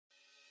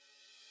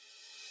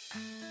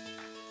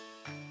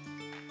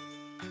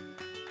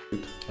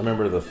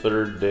remember the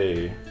third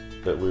day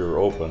that we were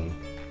open,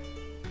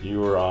 you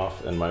were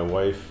off and my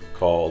wife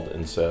called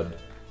and said,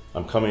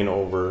 I'm coming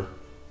over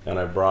and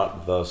I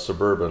brought the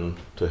Suburban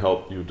to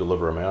help you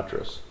deliver a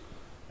mattress.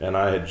 And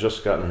I had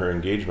just gotten her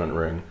engagement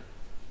ring,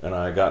 and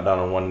I got down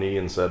on one knee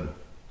and said,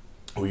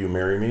 will you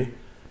marry me?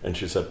 And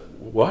she said,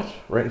 what?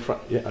 Right in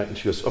front? Yeah. And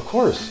she goes, of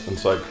course. And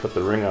so I put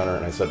the ring on her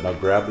and I said, now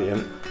grab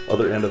the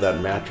other end of that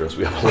mattress.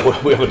 We have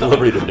a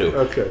delivery to do.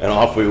 Okay. And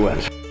off we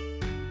went.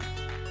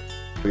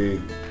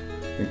 We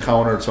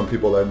encountered some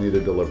people that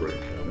needed delivery.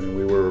 I mean,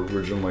 we were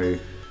originally,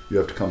 you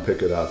have to come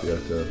pick it up. You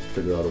have to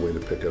figure out a way to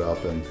pick it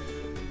up, and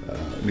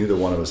neither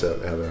one of us had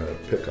a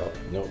pickup.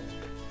 Nope.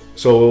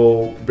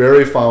 So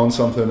Barry found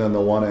something in the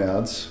one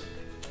ads,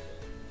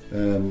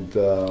 and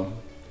it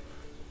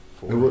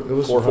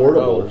was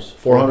affordable.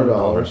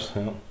 $400.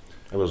 Yeah.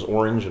 It was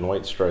orange and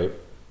white stripe.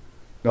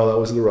 No, that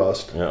was the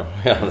rust. Yeah,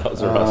 that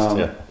was the rust.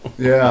 Yeah.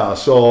 Yeah.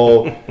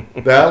 So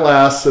that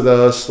lasted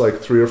us like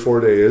 3 or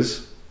 4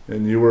 days,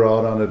 and you were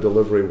out on a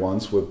delivery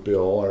once with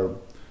Bill, our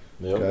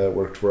guy that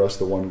worked for us,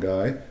 the one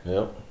guy.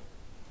 Yep.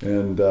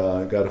 And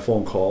got a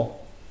phone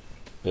call.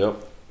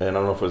 Yep. And I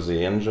don't know if it was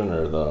the engine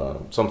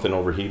or something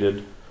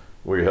overheated.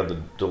 We had the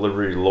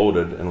delivery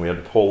loaded and we had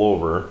to pull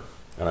over.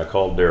 And I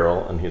called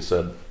Darrell and he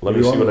said, let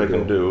me see what I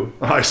can do.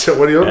 I said,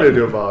 what do you want me to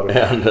do about it?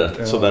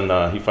 And so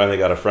then he finally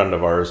got a friend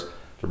of ours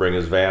to bring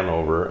his van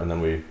over, and then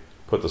we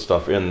put the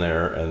stuff in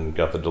there and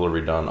got the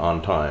delivery done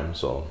on time.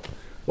 So,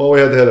 well, we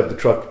had to have the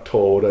truck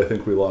towed. I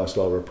think we lost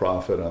all our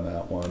profit on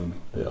that one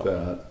with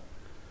that.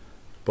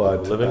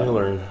 But live and you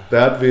learn.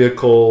 That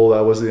vehicle,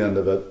 that was the end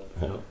of it.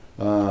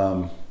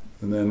 Yeah.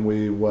 And then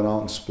we went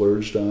out and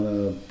splurged on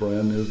a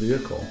brand new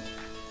vehicle.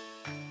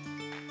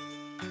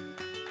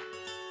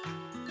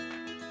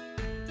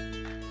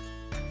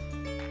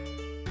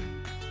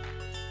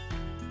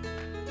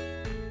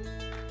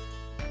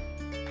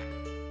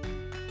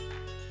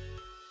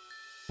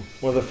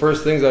 One of the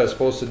first things I was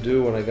supposed to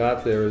do when I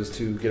got there is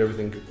to get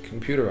everything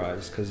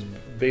computerized, because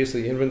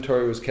basically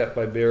inventory was kept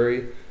by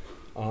Barry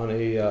on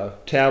a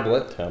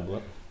tablet.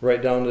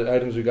 Write down the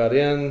items we got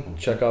in,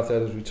 check off the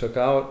items we took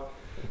out.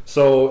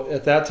 So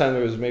at that time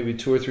there was maybe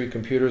 2 or 3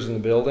 computers in the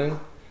building,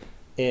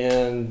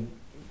 and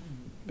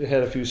it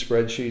had a few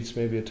spreadsheets,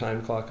 maybe a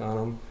time clock on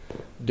them.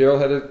 Darrell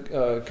had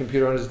a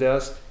computer on his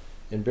desk,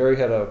 and Barry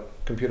had a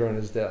computer on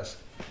his desk.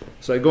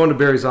 So I go into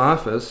Barry's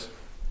office,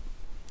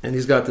 and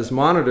he's got this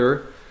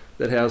monitor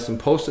that has some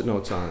Post-it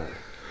notes on it.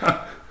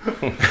 A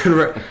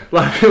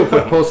lot of people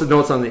put Post-it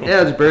notes on the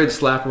edge. Barry'd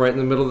slap them right in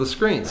the middle of the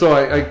screen. So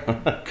I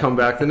come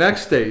back the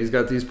next day. He's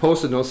got these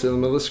Post-it notes in the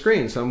middle of the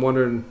screen. So I'm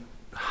wondering,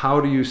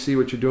 how do you see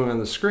what you're doing on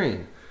the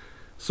screen?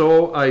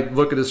 So I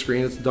look at the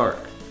screen, it's dark.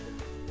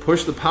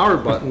 Push the power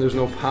button, there's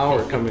no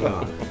power coming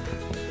on.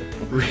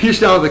 Reach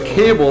down to the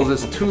cables,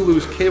 it's 2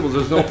 loose cables,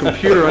 there's no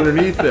computer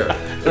underneath there.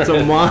 It's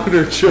a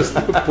monitor just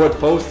to put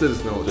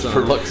Post-it notes on.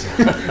 For looks.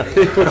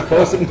 He put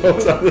Post-it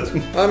notes on this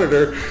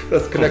monitor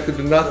that's connected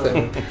to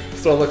nothing.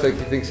 So it looks like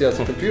he thinks he has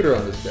a computer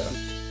on his desk.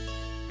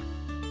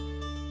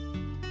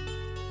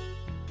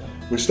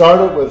 We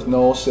started with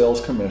no sales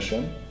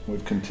commission.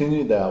 We've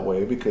continued that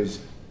way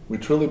because we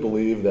truly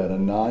believe that a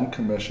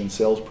non-commissioned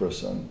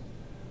salesperson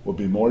will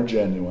be more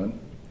genuine,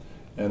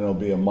 and it'll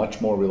be a much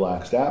more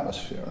relaxed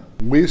atmosphere.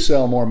 We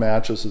sell more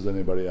mattresses than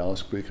anybody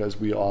else because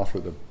we offer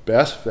the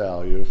best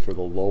value for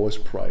the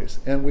lowest price,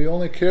 and we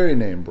only carry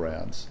name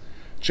brands.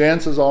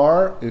 Chances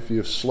are, if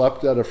you've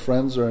slept at a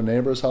friend's or a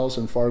neighbor's house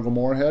in Fargo,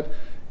 Moorhead,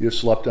 you've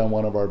slept on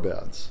one of our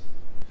beds.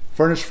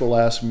 Furnished for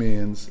less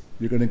means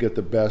you're going to get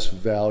the best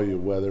value,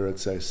 whether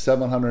it's a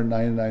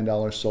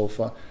 $799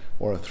 sofa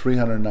or a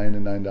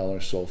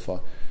 $399 sofa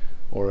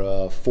or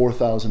a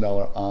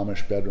 $4,000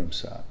 Amish bedroom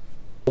set.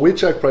 We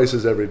check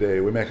prices every day.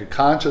 We make a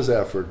conscious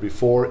effort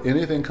before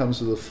anything comes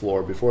to the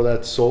floor, before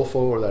that sofa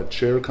or that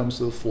chair comes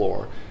to the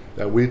floor,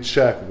 that we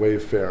check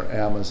Wayfair,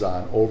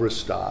 Amazon,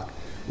 Overstock.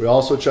 We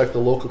also check the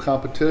local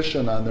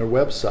competition on their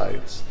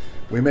websites.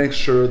 We make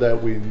sure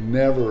that we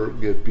never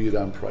get beat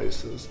on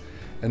prices.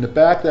 And to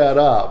back that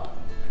up,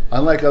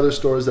 unlike other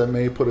stores that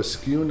may put a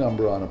SKU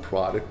number on a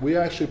product, we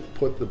actually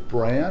put the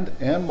brand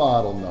and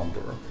model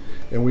number,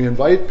 and we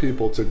invite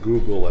people to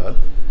Google it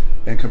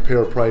and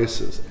compare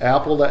prices,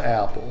 apple to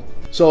apple.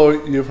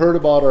 So you've heard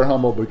about our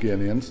humble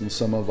beginnings and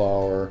some of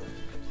our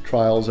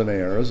trials and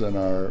errors, and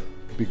our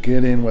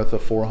beginning with a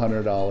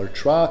 $400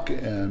 truck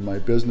and my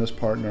business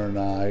partner and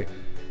I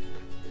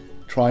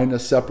trying to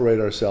separate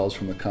ourselves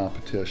from the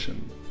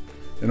competition.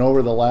 And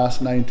over the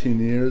last 19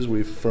 years,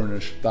 we've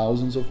furnished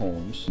thousands of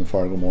homes in the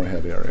Fargo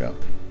Moorhead area.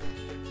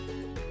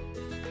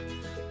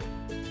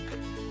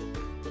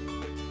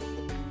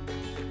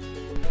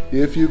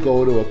 If you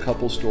go to a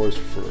couple stores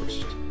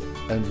first,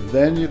 and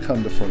then you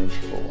come to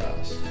Furniture for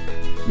Less,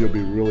 you'll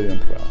be really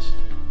impressed.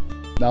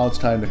 Now it's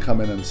time to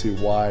come in and see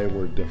why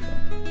we're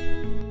different.